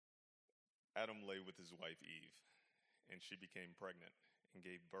Adam lay with his wife Eve, and she became pregnant and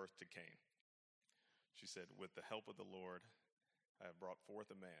gave birth to Cain. She said, "With the help of the Lord, I have brought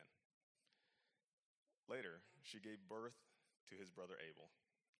forth a man." Later, she gave birth to his brother Abel.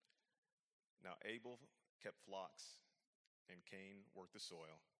 Now Abel kept flocks, and Cain worked the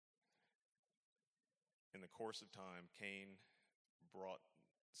soil. In the course of time, Cain brought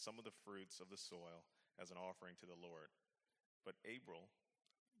some of the fruits of the soil as an offering to the Lord, but Abel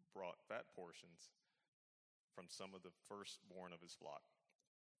brought fat portions from some of the firstborn of his flock.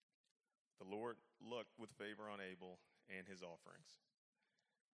 The Lord looked with favor on Abel and his offerings,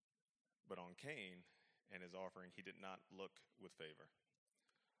 but on Cain and his offering he did not look with favor.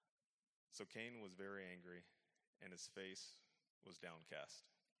 So Cain was very angry, and his face was downcast.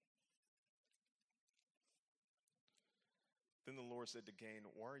 Then the Lord said to Cain,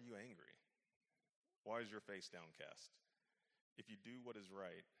 "Why are you angry? Why is your face downcast? If you do what is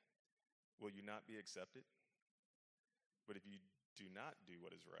right, will you not be accepted? But if you do not do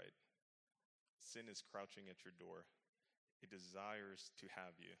what is right, sin is crouching at your door. It desires to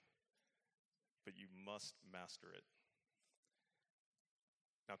have you, but you must master it."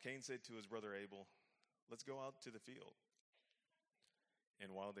 Now Cain said to his brother Abel, "Let's go out to the field."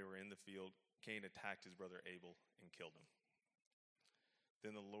 And while they were in the field, Cain attacked his brother Abel and killed him.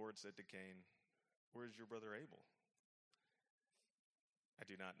 Then the Lord said to Cain, "Where is your brother Abel?" "I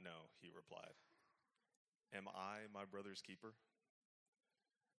do not know," he replied. "Am I my brother's keeper?"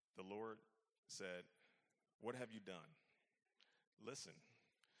 The Lord said, "What have you done? Listen,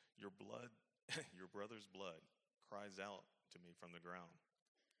 your brother's blood cries out to me from the ground.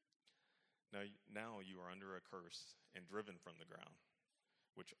 Now you are under a curse and driven from the ground,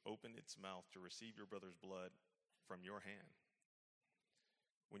 which opened its mouth to receive your brother's blood from your hand.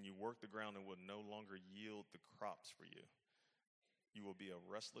 When you work the ground and will no longer yield the crops for you, you will be a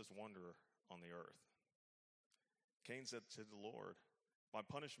restless wanderer on the earth." Cain said to the Lord, "My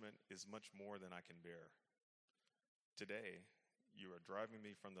punishment is much more than I can bear. Today you are driving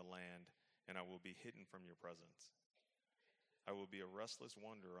me from the land, and I will be hidden from your presence. I will be a restless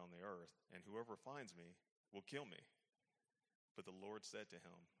wanderer on the earth, and whoever finds me will kill me." But the Lord said to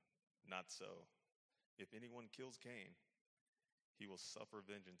him, "Not so. If anyone kills Cain, he will suffer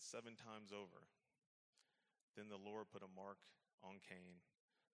vengeance 7 times over." Then the Lord put a mark on Cain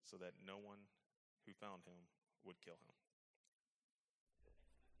so that no one who found him would kill him.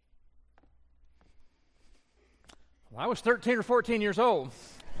 Well, I was 13 or 14 years old.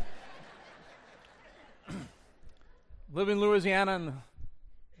 Living in Louisiana in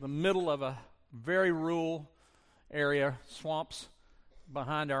the middle of a very rural area, swamps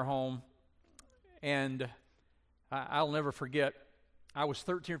behind our home. And I'll never forget, I was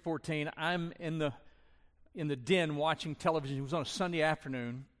 13 or 14. I'm in the den watching television. It was on a Sunday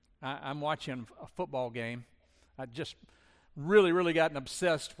afternoon. I'm watching a football game. I just really, really gotten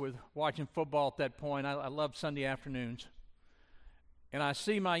obsessed with watching football at that point. I love Sunday afternoons. And I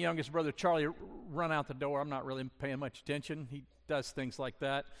see my youngest brother, Charlie, run out the door. I'm not really paying much attention. He does things like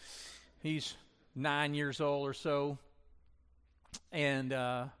that. He's 9 years old or so. And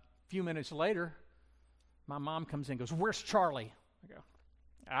a few minutes later, my mom comes in and goes, "Where's Charlie?" I go,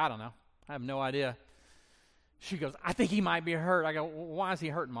 "I don't know. I have no idea." She goes, "I think he might be hurt." I go, "Why is he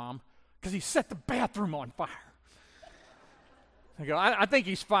hurt, Mom?" "Because he set the bathroom on fire." I go, I think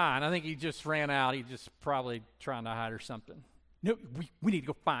he's fine. I think he just ran out. He's just probably trying to hide or something." "No, we need to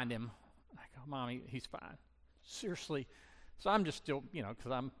go find him." I go, "Mommy, he's fine." Seriously. So I'm just still,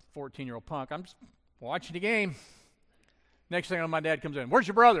 because I'm a 14-year-old punk, I'm just watching the game. Next thing I know, my dad comes in. "Where's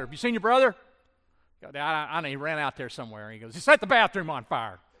your brother? Have you seen your brother?" I go, "I know, he ran out there somewhere." He goes, "He set the bathroom on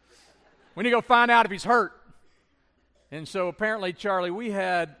fire. We need to go find out if he's hurt." And so apparently, Charlie, we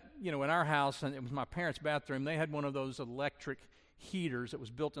had, in our house, and it was my parents' bathroom, they had one of those electric heaters that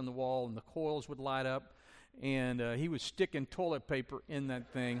was built in the wall, and the coils would light up, and he was sticking toilet paper in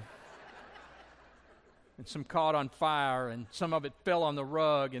that thing. And some caught on fire, and some of it fell on the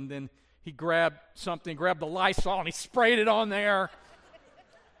rug, and then he grabbed the Lysol, and he sprayed it on there.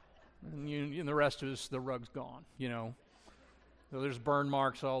 And the rest of the rug's gone, So there's burn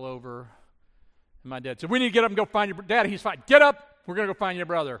marks all over. And my dad said, "We need to get up and go find your Daddy, he's fine. Get up, we're going to go find your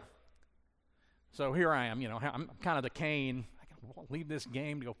brother." So here I am, I'm kind of the Cain. I can leave this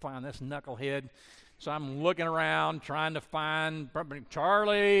game to go find this knucklehead. So I'm looking around, trying to find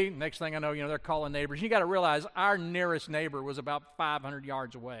Charlie. Next thing I know, they're calling neighbors. You got to realize our nearest neighbor was about 500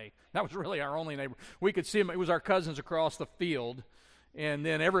 yards away. That was really our only neighbor. We could see him. It was our cousins across the field. And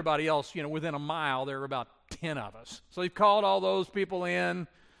then everybody else, within a mile, there were about 10 of us. So he called all those people in.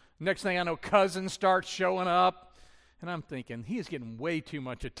 Next thing I know, cousins start showing up. And I'm thinking, he is getting way too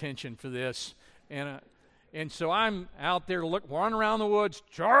much attention for this. And so I'm out there running around the woods,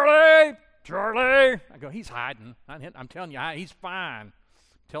 Charlie! I go, he's hiding. I'm telling you, he's fine.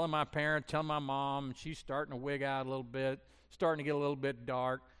 Telling my parents, telling my mom, she's starting to wig out a little bit, starting to get a little bit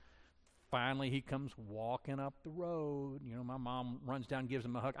dark. Finally, he comes walking up the road. You know, my mom runs down and gives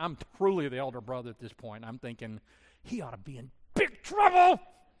him a hug. I'm truly the elder brother at this point. I'm thinking, he ought to be in big trouble.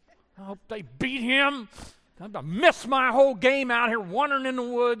 I hope they beat him. I'm going to miss my whole game out here wandering in the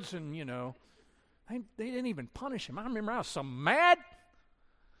woods. And, you know, they didn't even punish him. I remember I was so mad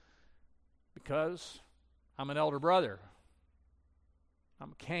because I'm an elder brother.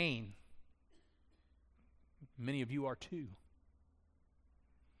 I'm a Cain. Many of you are too.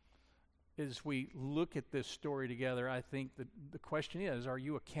 As we look at this story together, I think that the question is, are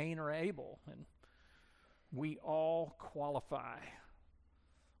you a Cain or Abel? And we all qualify.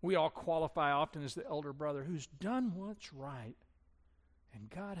 We all qualify often as the elder brother who's done what's right. And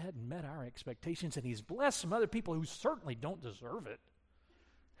God hadn't met our expectations, and he's blessed some other people who certainly don't deserve it.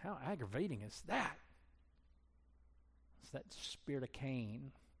 How aggravating is that? It's that spirit of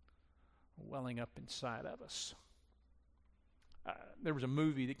Cain welling up inside of us. There was a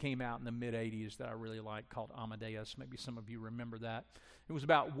movie that came out in the mid-'80s that I really liked called Amadeus. Maybe some of you remember that. It was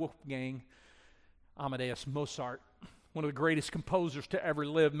about Wolfgang Amadeus Mozart, one of the greatest composers to ever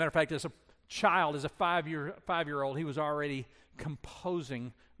live. Matter of fact, as a child, as a five-year-old, he was already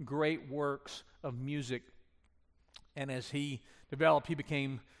composing great works of music. And as he developed, he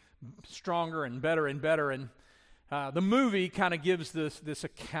became stronger and better and better. And the movie kind of gives this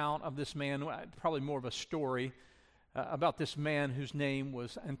account of this man, probably more of a story, about this man whose name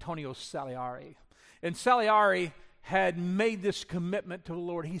was Antonio Salieri. And Salieri had made this commitment to the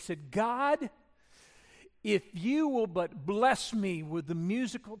Lord. He said, God, if you will but bless me with the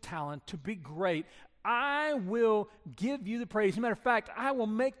musical talent to be great, I will give you the praise. As a matter of fact, I will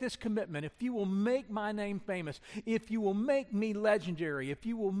make this commitment. If you will make my name famous, if you will make me legendary, if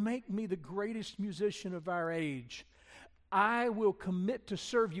you will make me the greatest musician of our age, I will commit to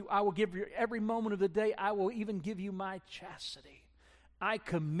serve you. I will give you every moment of the day. I will even give you my chastity. I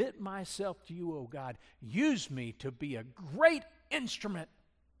commit myself to you, O God. Use me to be a great instrument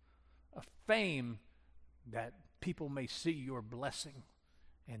of fame that people may see your blessing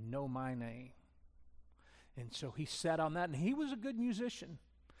and know my name. And so he sat on that, and he was a good musician.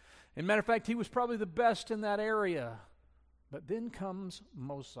 As a matter of fact, he was probably the best in that area. But then comes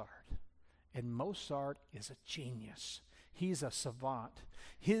Mozart, and Mozart is a genius. He's a savant.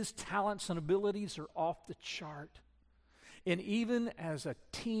 His talents and abilities are off the chart. And even as a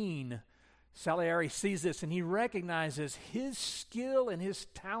teen, Salieri sees this, and he recognizes his skill and his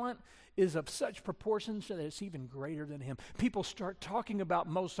talent is of such proportions that it's even greater than him. People start talking about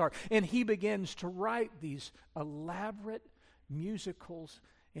Mozart, and he begins to write these elaborate musicals,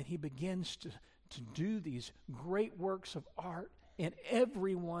 and he begins to do these great works of art, and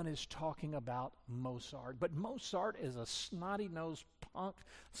everyone is talking about Mozart. But Mozart is a snotty-nosed punk,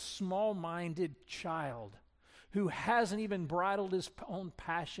 small-minded child who hasn't even bridled his own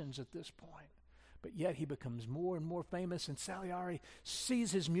passions at this point. But yet he becomes more and more famous, and Salieri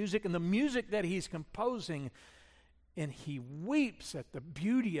sees his music and the music that he's composing, and he weeps at the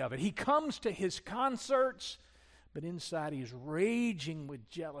beauty of it. He comes to his concerts, but inside he's raging with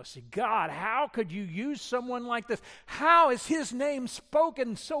jealousy. God, how could you use someone like this? How is his name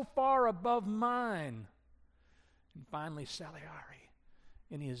spoken so far above mine? And finally Salieri,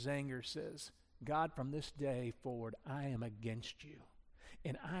 in his anger, says, God, from this day forward, I am against you.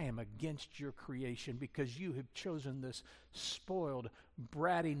 And I am against your creation because you have chosen this spoiled,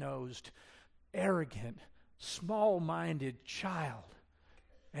 bratty-nosed, arrogant, small-minded child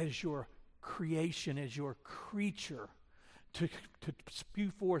as your creation, as your creature, to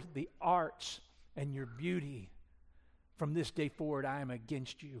spew forth the arts and your beauty. From this day forward, I am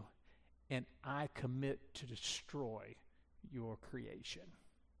against you, and I commit to destroy your creation.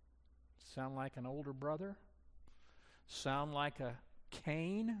 Sound like an older brother? Sound like a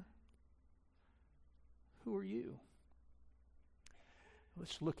Cain? Who are you?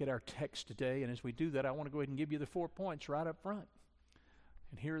 Let's look at our text today, and as we do that, I want to go ahead and give you the 4 points right up front.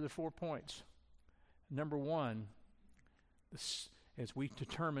 And here are the 4 points. Number one, as we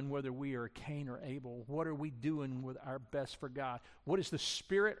determine whether we are Cain or Abel, what are we doing with our best for God? What is the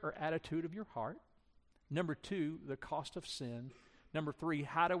spirit or attitude of your heart? Number two, the cost of sin. Number three,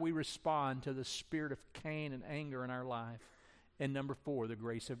 how do we respond to the spirit of Cain and anger in our life? And number four, the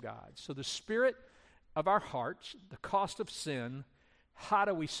grace of God. So the spirit of our hearts, the cost of sin, how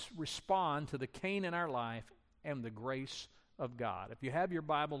do we respond to the Cain in our life, and the grace of God. If you have your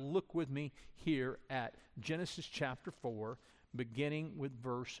Bible, look with me here at Genesis chapter 4, beginning with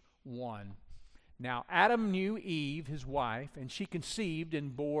verse 1. Now Adam knew Eve, his wife, and she conceived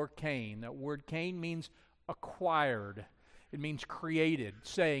and bore Cain. That word Cain means acquired. It means created,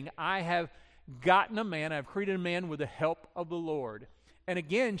 saying, I have gotten a man, I have created a man with the help of the Lord. And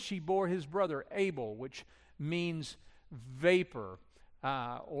again she bore his brother Abel, which means vapor,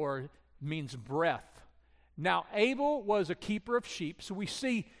 or means breath. Now Abel was a keeper of sheep, so we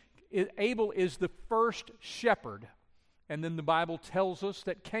see Abel is the first shepherd. And then the Bible tells us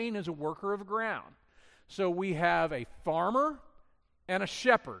that Cain is a worker of ground. So we have a farmer and a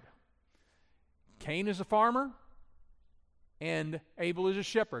shepherd. Cain is a farmer, and Abel is a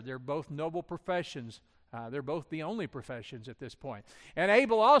shepherd. They're both noble professions. They're both the only professions at this point. And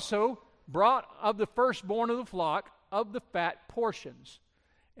Abel also brought of the firstborn of the flock of the fat portions.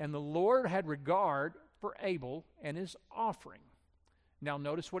 And the Lord had regard for Abel and his offering. Now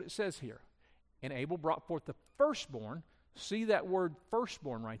notice what it says here. And Abel brought forth the firstborn. See that word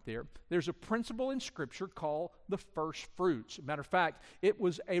firstborn right there. There's a principle in Scripture called the first fruits. Matter of fact, it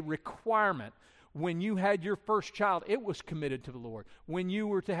was a requirement. When you had your first child, it was committed to the Lord. When you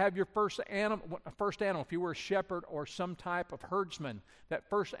were to have your first animal, if you were a shepherd or some type of herdsman, that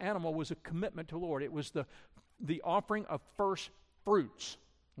first animal was a commitment to the Lord. It was the offering of first fruits.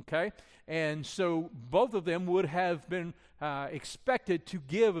 Okay? And so both of them would have been expected to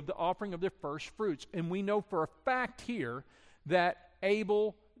give of the offering of their first fruits. And we know for a fact here that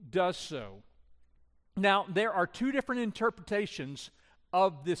Abel does so. Now, there are two different interpretations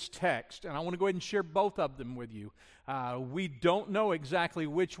of this text, and I want to go ahead and share both of them with you. We don't know exactly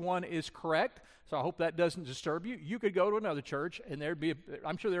which one is correct, so I hope that doesn't disturb you. You could go to another church, and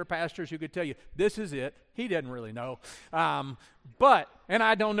I'm sure there are pastors who could tell you, this is it. He doesn't really know. And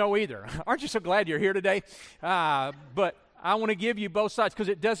I don't know either. Aren't you so glad you're here today? But I want to give you both sides because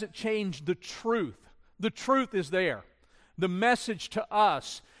it doesn't change the truth. The truth is there. The message to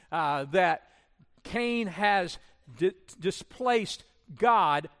us that Cain has displaced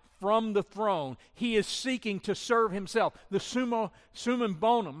God from the throne. He is seeking to serve himself. The summum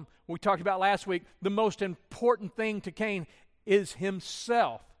bonum, we talked about last week, the most important thing to Cain is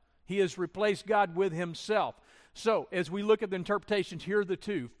himself. He has replaced God with himself. So, as we look at the interpretations, here are the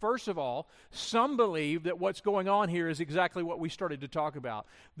two. First of all, some believe that what's going on here is exactly what we started to talk about,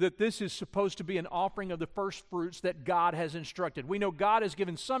 that this is supposed to be an offering of the first fruits that God has instructed. We know God has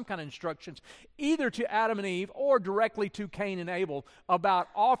given some kind of instructions, either to Adam and Eve or directly to Cain and Abel, about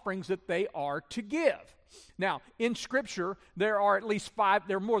offerings that they are to give. Now, in Scripture, there are at least 5,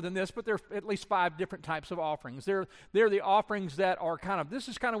 there are more than this, but there are at least 5 different types of offerings. They're the offerings that are this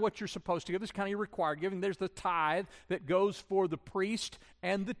is kind of what you're supposed to give, this is kind of your required giving. There's the tithe that goes for the priest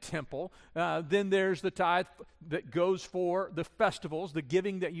and the temple. Then there's the tithe that goes for the festivals, the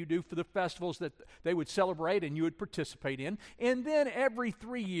giving that you do for the festivals that they would celebrate and you would participate in. And then every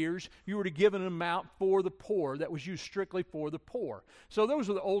 3 years, you were to give an amount for the poor that was used strictly for the poor. So those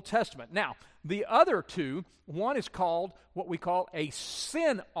are the Old Testament. Now, the other two, one is called what we call a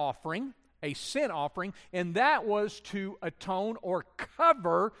sin offering, and that was to atone or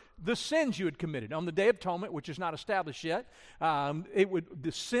cover the sins you had committed. On the Day of Atonement, which is not established yet,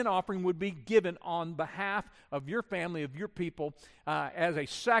 the sin offering would be given on behalf of your family, of your people, as a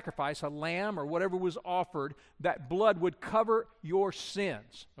sacrifice, a lamb or whatever was offered. That blood would cover your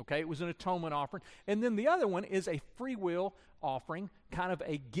sins. Okay, it was an atonement offering. And then the other one is a free will offering, kind of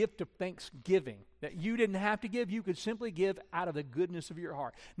a gift of thanksgiving that you didn't have to give. You could simply give out of the goodness of your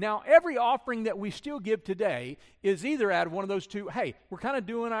heart. Now, every offering that we still give today is either out of one of those two, hey, we're kind of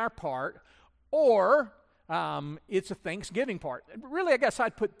doing our part, or it's a thanksgiving part. Really, I guess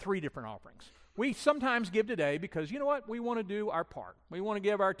I'd put 3 different offerings. We sometimes give today because, you know what, we want to do our part. We want to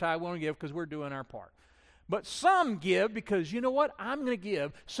give our tithe, we want to give because we're doing our part. But some give because, you know what, I'm going to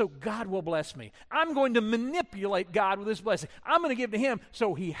give so God will bless me. I'm going to manipulate God with this blessing. I'm going to give to Him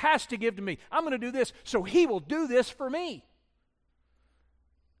so He has to give to me. I'm going to do this so He will do this for me.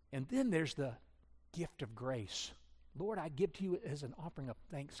 And then there's the gift of grace. Lord, I give to you as an offering of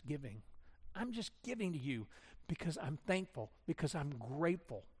thanksgiving. I'm just giving to you because I'm thankful, because I'm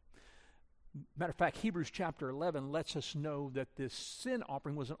grateful. Matter of fact, Hebrews chapter 11 lets us know that this sin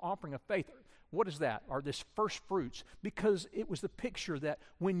offering was an offering of faith. What is that? Or this first fruits, because it was the picture that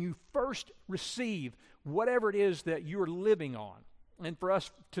when you first receive whatever it is that you're living on, and for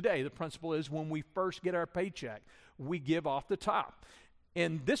us today, the principle is when we first get our paycheck, we give off the top.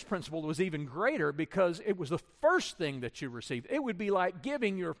 And this principle was even greater because it was the first thing that you received. It would be like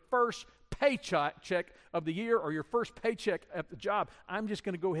giving your first paycheck of the year or your first paycheck at the job, I'm just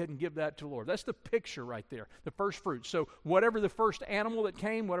going to go ahead and give that to the Lord. That's the picture right there, the first fruit. So whatever the first animal that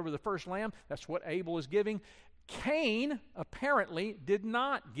came, whatever the first lamb, that's what Abel is giving. Cain apparently did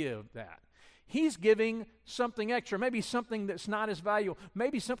not give that. He's giving something extra, maybe something that's not as valuable,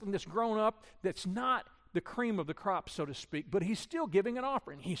 maybe something that's grown up that's not the cream of the crop, so to speak, but he's still giving an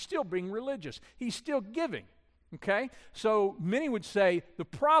offering. He's still being religious. He's still giving, okay? So many would say the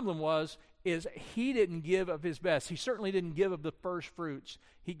problem is he didn't give of his best. He certainly didn't give of the first fruits.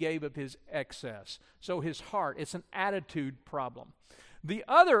 He gave of his excess. So his heart, it's an attitude problem. The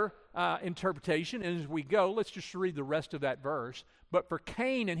other interpretation, and as we go, let's just read the rest of that verse. But for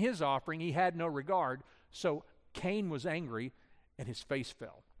Cain and his offering, he had no regard. So Cain was angry, and his face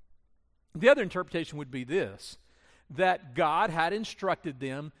fell. The other interpretation would be this, that God had instructed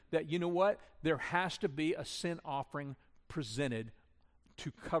them that, you know what, there has to be a sin offering presented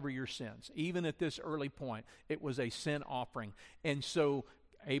to cover your sins. Even at this early point, it was a sin offering. And so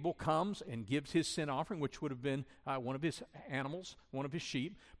Abel comes and gives his sin offering, which would have been one of his animals, one of his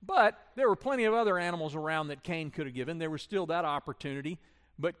sheep. But there were plenty of other animals around that Cain could have given. There was still that opportunity.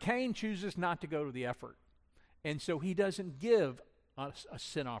 But Cain chooses not to go to the effort. And so he doesn't give a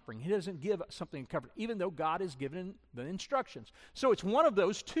sin offering. He doesn't give something covered, even though God has given the instructions. So it's one of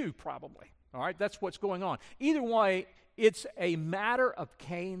those two, probably. All right, that's what's going on. Either way, it's a matter of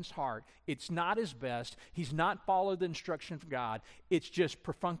Cain's heart. It's not his best. He's not followed the instruction of God. It's just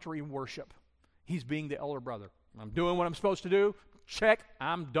perfunctory worship. He's being the elder brother. I'm doing what I'm supposed to do. Check,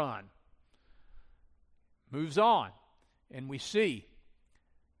 I'm done. Moves on. And we see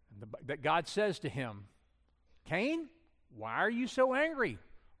that God says to him, Cain, why are you so angry?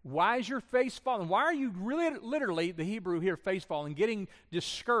 Why is your face falling? Why are you really, literally, the Hebrew here, face falling, getting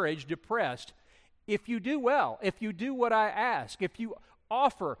discouraged, depressed? If you do well, if you do what I ask, if you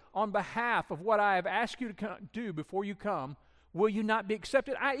offer on behalf of what I have asked you to do before you come, will you not be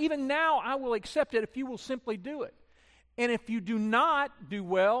accepted? Even now I will accept it if you will simply do it. And if you do not do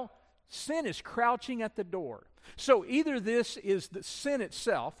well, sin is crouching at the door. So either this is the sin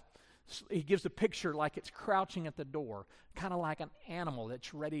itself. He gives a picture like it's crouching at the door, kind of like an animal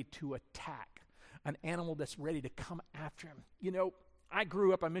that's ready to attack, an animal that's ready to come after him. You know, I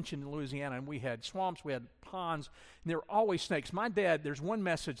grew up, I mentioned in Louisiana, and we had swamps, we had ponds, and there were always snakes. My dad, there's one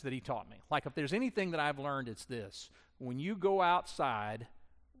message that he taught me. Like, if there's anything that I've learned, it's this. When you go outside,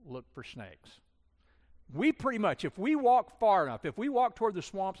 look for snakes. We pretty much, if we walk far enough, if we walk toward the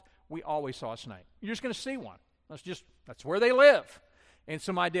swamps, we always saw a snake. You're just going to see one. That's where they live. And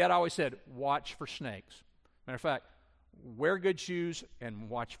so my dad always said, watch for snakes. Matter of fact, wear good shoes and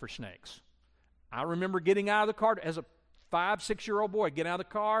watch for snakes. I remember getting out of the car as a 5-6-year-old boy, get out of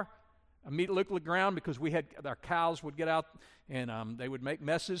the car, immediately look at the ground because our cows would get out and they would make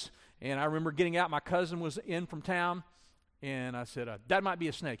messes. And I remember getting out, my cousin was in from town, and I said, that might be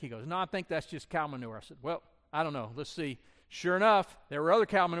a snake. He goes, no, I think that's just cow manure. I said, well, I don't know. Let's see. Sure enough, there were other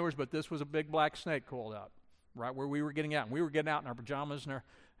cow manures, but this was a big black snake coiled up right where we were getting out. And we were getting out in our pajamas and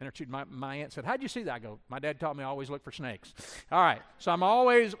my aunt said, how'd you see that? I go, my dad taught me I always look for snakes. All right, so I'm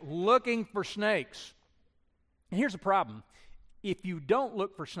always looking for snakes. And here's the problem. If you don't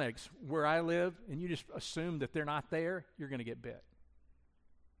look for snakes where I live and you just assume that they're not there, you're going to get bit.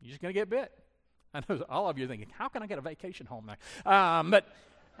 You're just going to get bit. I know all of you are thinking, how can I get a vacation home there? But,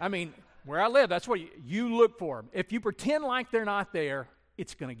 I mean, where I live, that's what you look for them. If you pretend like they're not there,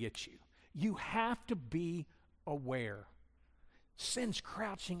 it's going to get you. You have to be aware. Sin's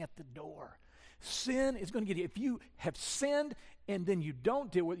crouching at the door. Sin is going to get you. If you have sinned and then you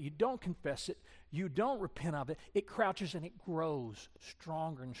don't deal with it, you don't confess it, you don't repent of it, it crouches and it grows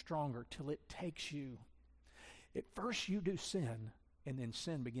stronger and stronger till it takes you. At first you do sin, and then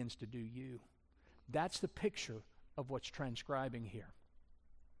sin begins to do you. That's the picture of what's transcribing here.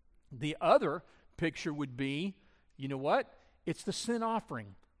 The other picture would be, you know what? It's the sin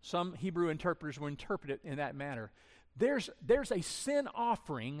offering. Some Hebrew interpreters will interpret it in that manner. There's a sin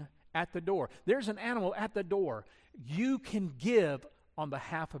offering at the door. There's an animal at the door. You can give on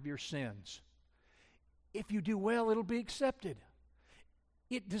behalf of your sins. If you do well, it'll be accepted.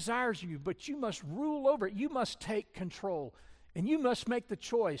 It desires you, but you must rule over it. You must take control. And you must make the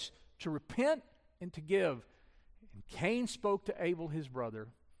choice to repent and to give. And Cain spoke to Abel, his brother,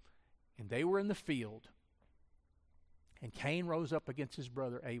 and they were in the field. And Cain rose up against his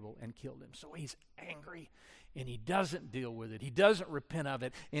brother Abel and killed him. So he's angry, and he doesn't deal with it. He doesn't repent of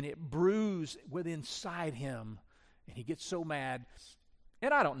it, and it brews within inside him. And he gets so mad.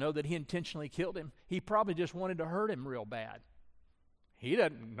 And I don't know that he intentionally killed him. He probably just wanted to hurt him real bad.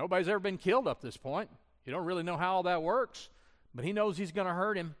 Nobody's ever been killed up this point. You don't really know how all that works. But he knows he's going to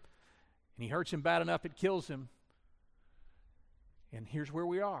hurt him. and he hurts him bad enough it kills him. And here's where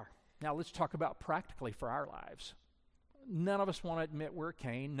we are. Now let's talk about practically for our lives. None of us want to admit we're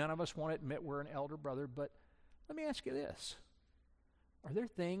Cain. None of us want to admit we're an elder brother. But let me ask you this. Are there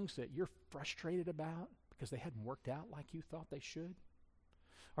things that you're frustrated about because they hadn't worked out like you thought they should?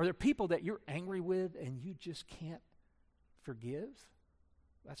 Are there people that you're angry with and you just can't forgive?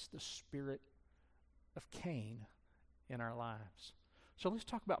 That's the spirit of Cain in our lives. So let's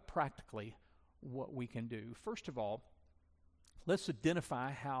talk about practically what we can do. First of all, let's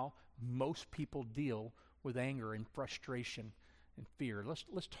identify how most people deal with anger and frustration and fear.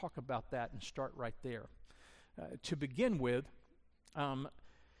 Let's talk about that and start right there. To begin with,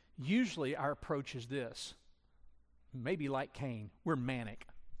 usually our approach is this. Maybe like Cain, we're manic.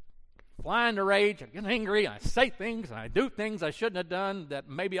 Fly into rage, I get angry, I say things, and I do things I shouldn't have done that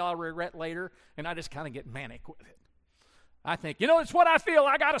maybe I'll regret later, and I just kind of get manic with it. I think, it's what I feel,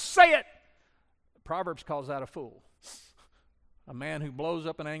 I got to say it. Proverbs calls that a fool. A man who blows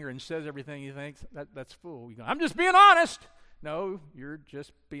up in anger and says everything he thinks, that's a fool. You go, I'm just being honest. No, you're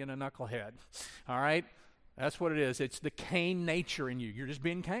just being a knucklehead. All right? That's what it is. It's the Cain nature in you. You're just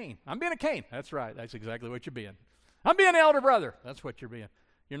being Cain. I'm being a Cain. That's right. That's exactly what you're being. I'm being an elder brother. That's what you're being.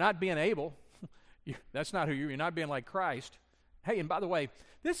 You're not being Abel. That's not who you're not being like Christ. Hey, and by the way,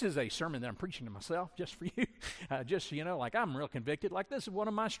 this is a sermon that I'm preaching to myself, just for you. Just so you know, like I'm real convicted. Like this is one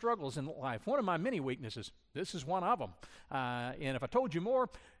of my struggles in life, one of my many weaknesses. This is one of them. And if I told you more,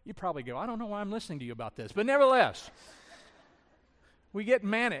 you'd probably go, I don't know why I'm listening to you about this. But nevertheless, we get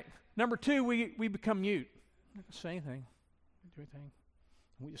manic. Number two, we become mute. We don't say anything. We do anything.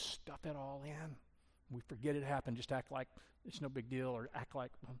 We just stuff it all in. We forget it happened. Just act like it's no big deal, or act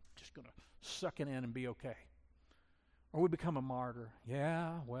like I'm just going to suck it in and be okay. Or we become a martyr.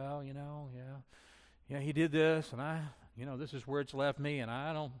 Yeah, well, yeah, he did this, and this is where it's left me, and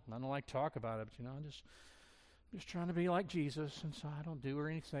I don't like to talk about it, but I'm just trying to be like Jesus, and so I don't do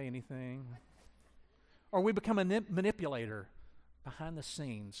or say anything. Or we become a manipulator. Behind the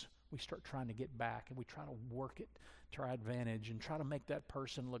scenes, we start trying to get back, and we try to work it to our advantage, and try to make that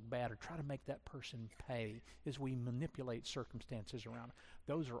person look bad, or try to make that person pay as we manipulate circumstances around.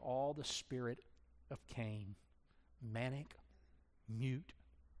 Those are all the spirit of Cain. Manic, mute,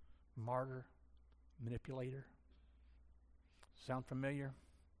 martyr, manipulator. Sound familiar?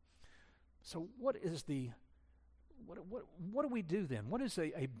 So what do we do then? What is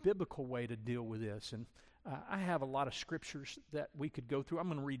a biblical way to deal with this? And I have a lot of scriptures that we could go through. I'm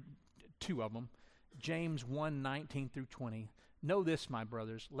going to read two of them. James 1:19 through 20. Know this, my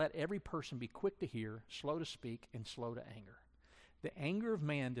brothers, let every person be quick to hear, slow to speak, and slow to anger. The anger of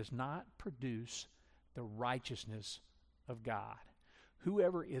man does not produce the righteousness of God.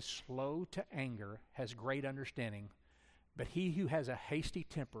 Whoever is slow to anger has great understanding, but he who has a hasty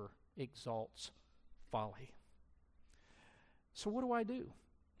temper exalts folly. So what do I do?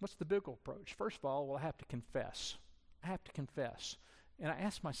 What's the biblical approach? First of all, I have to confess. And I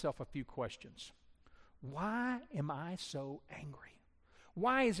ask myself a few questions. Why am I so angry?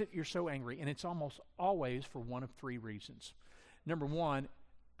 Why is it you're so angry? And it's almost always for one of three reasons. Number one,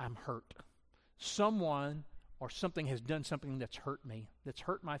 I'm hurt. Someone or something has done something that's hurt me, that's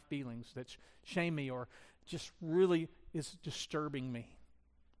hurt my feelings, that's shamed me, or just really is disturbing me.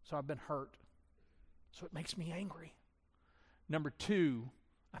 So I've been hurt. So it makes me angry. Number two,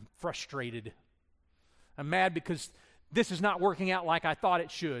 I'm frustrated. I'm mad because this is not working out like I thought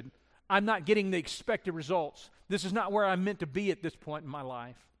it should. I'm not getting the expected results. This is not where I'm meant to be at this point in my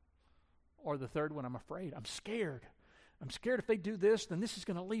life. Or the third one, I'm afraid. I'm scared. I'm scared if they do this, then this is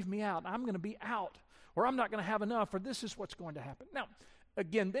going to leave me out. I'm going to be out. Or I'm not going to have enough, or this is what's going to happen. Now,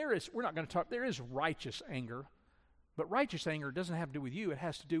 again, there is righteous anger. But righteous anger doesn't have to do with you. It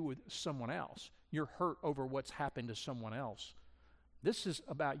has to do with someone else. You're hurt over what's happened to someone else. This is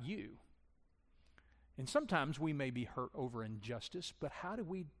about you. And sometimes we may be hurt over injustice, but how do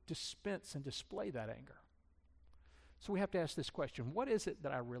we dispense and display that anger? So we have to ask this question. What is it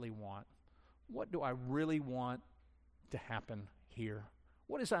that I really want? What do I really want to happen here?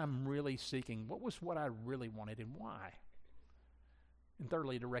 What is I'm really seeking? What was what I really wanted, and why? And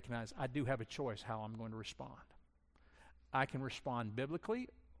thirdly, to recognize I do have a choice how I'm going to respond. I can respond biblically,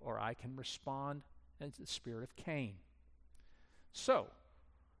 or I can respond as the spirit of Cain. So,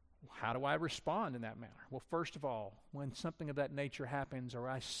 how do I respond in that manner? Well, first of all, when something of that nature happens, or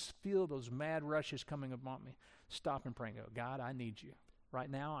I feel those mad rushes coming upon me, stop and pray and go, God, I need you. Right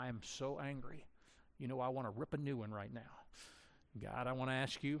now, I am so angry. I want to rip a new one right now. God, I want to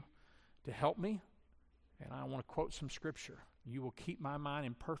ask you to help me, and I want to quote some scripture. You will keep my mind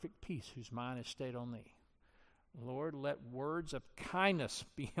in perfect peace, whose mind is stayed on thee. Lord, let words of kindness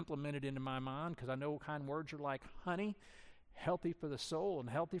be implemented into my mind, because I know kind words are like honey, healthy for the soul and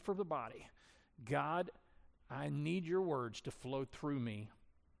healthy for the body. God, I need your words to flow through me.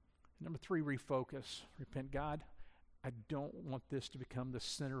 Number 3, refocus. Repent. God, I don't want this to become the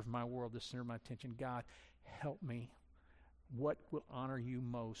center of my world, the center of my attention. God, help me. What will honor you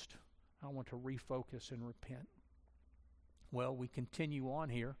most? I want to refocus and repent. Well, we continue on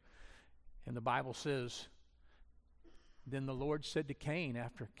here, and the Bible says, then the Lord said to Cain,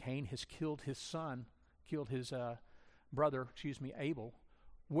 after Cain has killed his brother, Abel,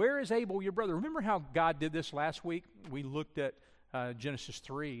 where is Abel, your brother? Remember how God did this last week? We looked at Genesis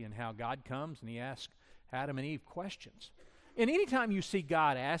 3 and how God comes and he asks Adam and Eve questions. And anytime you see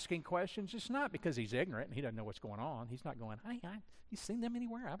God asking questions, it's not because he's ignorant and he doesn't know what's going on. He's not going, hey, you seen them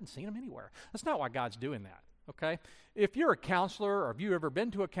anywhere? I haven't seen them anywhere. That's not why God's doing that, okay? If you're a counselor or if you've ever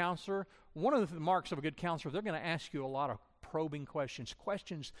been to a counselor, one of the marks of a good counselor, they're going to ask you a lot of probing questions,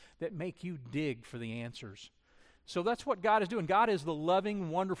 questions that make you dig for the answers. So that's what God is doing. God is the loving,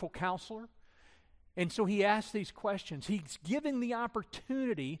 wonderful counselor. And so he asks these questions. He's giving the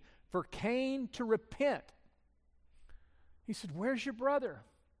opportunity for Cain to repent. He said, where's your brother?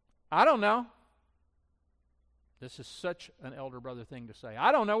 I don't know. This is such an elder brother thing to say.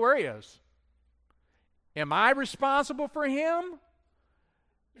 I don't know where he is. Am I responsible for him?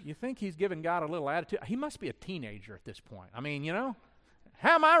 You think he's giving God a little attitude? He must be a teenager at this point. I mean,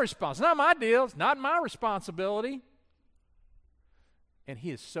 how am I responsible? It's not my deal. It's not my responsibility. And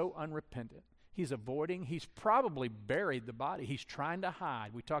he is so unrepentant. He's avoiding. He's probably buried the body. He's trying to hide.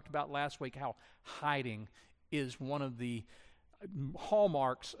 We talked about last week how hiding is one of the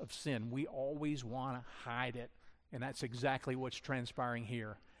hallmarks of sin. We always want to hide it. And that's exactly what's transpiring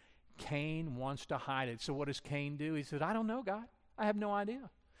here. Cain wants to hide it. So what does Cain do? He says, I don't know, God. I have no idea.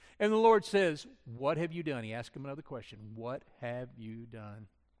 And the Lord says, what have you done? He asks him another question. What have you done?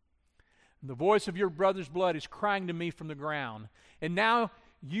 The voice of your brother's blood is crying to me from the ground. And now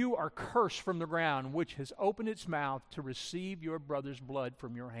you are cursed from the ground, which has opened its mouth to receive your brother's blood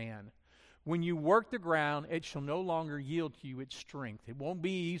from your hand. When you work the ground, it shall no longer yield to you its strength. It won't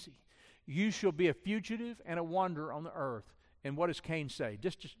be easy. You shall be a fugitive and a wanderer on the earth. And what does Cain say?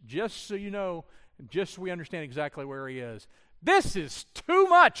 Just so you know, just so we understand exactly where he is. This is too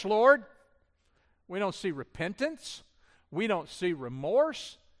much, Lord. We don't see repentance. We don't see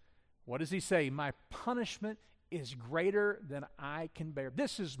remorse. What does he say? My punishment is greater than I can bear.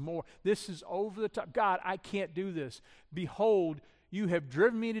 This is more. This is over the top. God, I can't do this. Behold, you have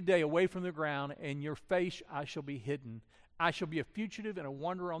driven me today away from the ground, and your face I shall be hidden. I shall be a fugitive and a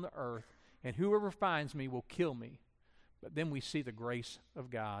wanderer on the earth, and whoever finds me will kill me. But then we see the grace of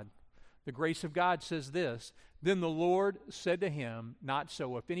God. The grace of God says this, then the Lord said to him, not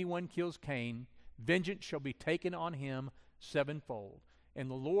so. If anyone kills Cain, vengeance shall be taken on him sevenfold. And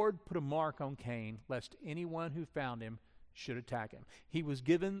the Lord put a mark on Cain, lest anyone who found him should attack him. He was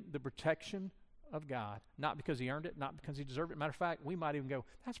given the protection of God, not because he earned it, not because he deserved it. Matter of fact, we might even go,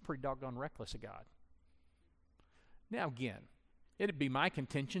 that's pretty doggone reckless of God. Now again, it'd be my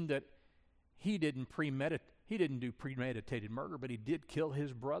contention that he didn't do premeditated murder, but he did kill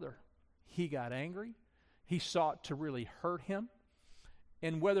his brother. He got angry. He sought to really hurt him.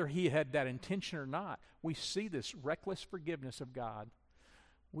 And whether he had that intention or not, we see this reckless forgiveness of God.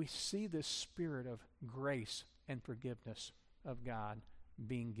 We see this spirit of grace and forgiveness of God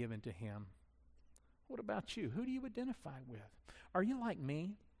being given to him. What about you? Who do you identify with? Are you like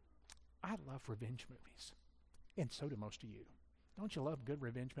me? I love revenge movies. And so do most of you. Don't you love good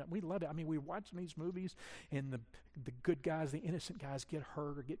revenge? We love it. I mean, we watch these movies, and the good guys, the innocent guys, get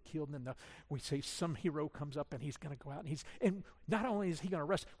hurt or get killed, and then we say some hero comes up, and he's going to go out, and not only is he going to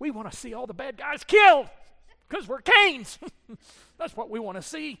arrest, we want to see all the bad guys killed, because we're Cains. That's what we want to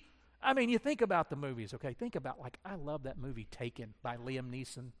see. I mean, you think about the movies, okay? Think about, I love that movie Taken by Liam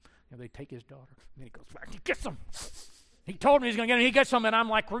Neeson. They take his daughter, and then he goes back, he gets them. He told me he's going to get him, he gets them, and I'm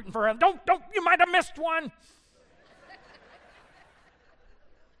rooting for him. Don't, you might have missed one.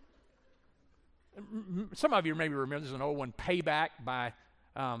 Some of you maybe remember there's an old one, Payback by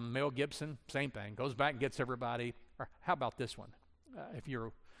Mel Gibson. Same thing. Goes back and gets everybody. Or how about this one? If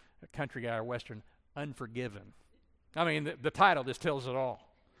you're a country guy or Western, Unforgiven. I mean, the title just tells it all.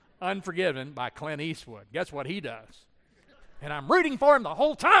 Unforgiven by Clint Eastwood. Guess what he does? And I'm rooting for him the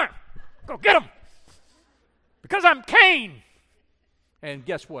whole time. Go get him. Because I'm Cain. And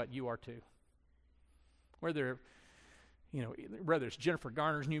guess what? You are too. Whether it's Jennifer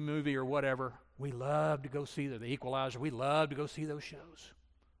Garner's new movie or whatever, we love to go see The Equalizer. We love to go see those shows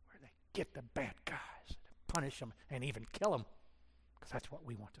where they get the bad guys, punish them, and even kill them, because that's what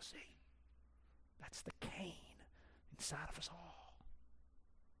we want to see. That's the Cain inside of us all.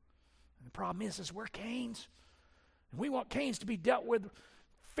 And the problem is we're Cains. And we want Cains to be dealt with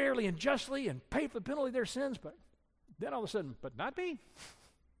fairly and justly and pay for the penalty of their sins, but then all of a sudden, but not me.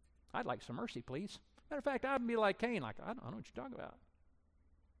 I'd like some mercy, please. Matter of fact, I'd be like Cain, like, I don't know what you're talking about.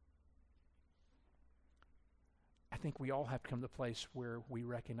 I think we all have to come to the place where we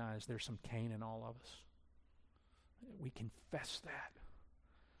recognize there's some Cain in all of us. We confess that.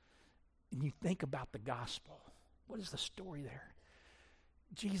 And you think about the gospel. What is the story there?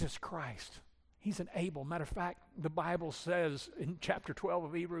 Jesus Christ. He's an Abel. Matter of fact, the Bible says in chapter 12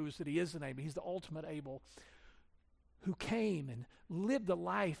 of Hebrews that he is an Abel. He's the ultimate Abel who came and lived a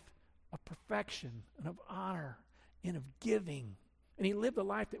life of perfection and of honor and of giving. And he lived the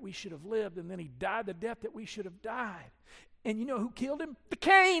life that we should have lived, and then he died the death that we should have died. And you know who killed him? The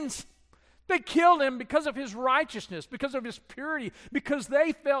Cains. They killed him because of his righteousness, because of his purity, because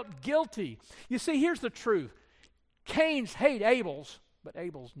they felt guilty. You see, here's the truth. Cains hate Abel's, but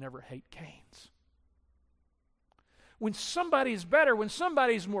Abel's never hate Cains. When somebody's better, when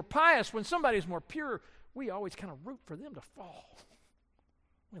somebody's more pious, when somebody's more pure, we always kind of root for them to fall.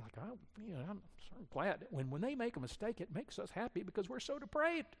 We're like, I'm so glad that when they make a mistake, it makes us happy because we're so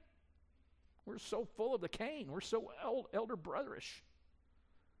depraved. We're so full of the Cain. We're so elder brotherish.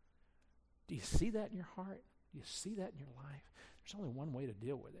 Do you see that in your heart? Do you see that in your life? There's only one way to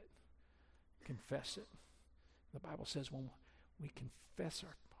deal with it. Confess it. The Bible says when we confess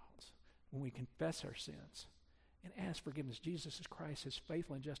our faults, when we confess our sins, and ask forgiveness, Jesus Christ is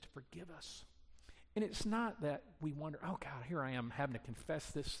faithful and just to forgive us. And it's not that we wonder, oh God, here I am having to confess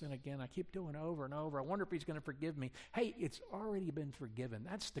this sin again. I keep doing it over and over. I wonder if he's going to forgive me. Hey, it's already been forgiven.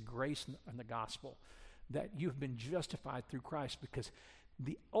 That's the grace in the gospel, that you've been justified through Christ, because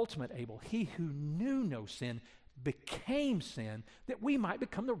the ultimate Abel, he who knew no sin, became sin that we might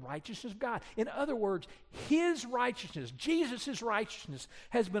become the righteousness of God. In other words, his righteousness, Jesus' righteousness,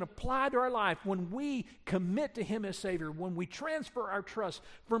 has been applied to our life when we commit to him as Savior, when we transfer our trust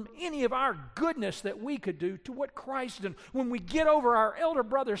from any of our goodness that we could do to what Christ did, when we get over our elder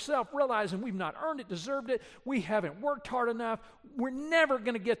brother self, realizing we've not earned it, deserved it, we haven't worked hard enough, we're never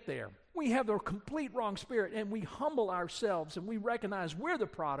going to get there. We have the complete wrong spirit, and we humble ourselves, and we recognize we're the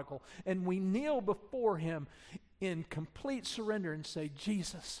prodigal, and we kneel before him in complete surrender and say,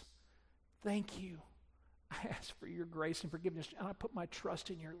 Jesus, thank you. I ask for your grace and forgiveness, and I put my trust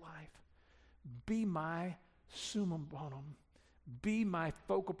in your life. Be my summum bonum. Be my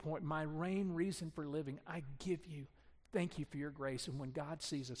focal point, my main reason for living. I give you. Thank you for your grace. And when God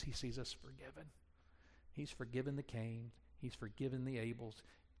sees us, he sees us forgiven. He's forgiven the Cain. He's forgiven the Abels.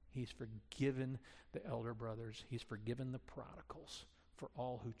 He's forgiven the elder brothers. He's forgiven the prodigals, for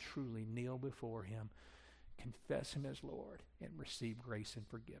all who truly kneel before him, confess him as Lord, and receive grace and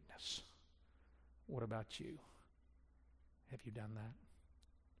forgiveness. What about you? Have you done that?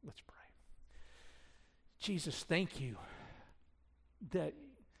 Let's pray. Jesus, thank you that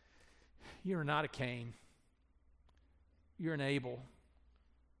you're not a Cain. You're an Abel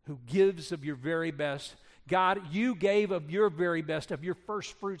who gives of your very best. God, you gave of your very best, of your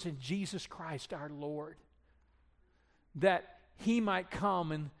first fruits in Jesus Christ our Lord, that he might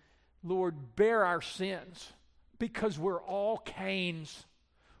come and, Lord, bear our sins, because we're all Cains.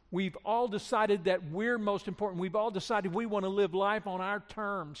 We've all decided that we're most important. We've all decided we want to live life on our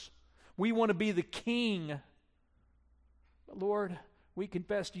terms. We want to be the king. But Lord, we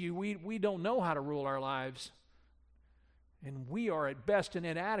confess to you, we don't know how to rule our lives. And we are at best an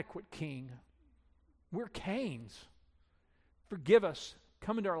inadequate king. We're Cains. Forgive us.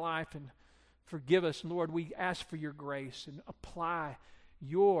 Come into our life and forgive us. And Lord, we ask for your grace and apply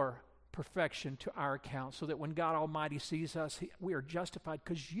your perfection to our account, so that when God Almighty sees us, we are justified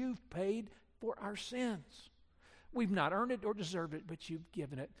because you've paid for our sins. We've not earned it or deserved it, but you've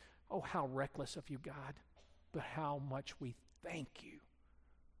given it. Oh, how reckless of you, God, but how much we thank you.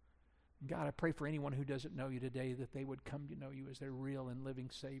 God, I pray for anyone who doesn't know you today, that they would come to know you as their real and living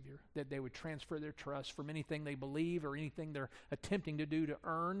Savior, that they would transfer their trust from anything they believe or anything they're attempting to do to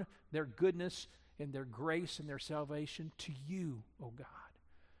earn their goodness and their grace and their salvation to you, oh God.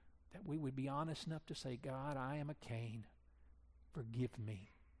 That we would be honest enough to say, God, I am a Cain. Forgive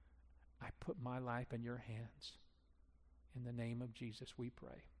me. I put my life in your hands. In the name of Jesus we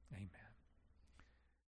pray. Amen.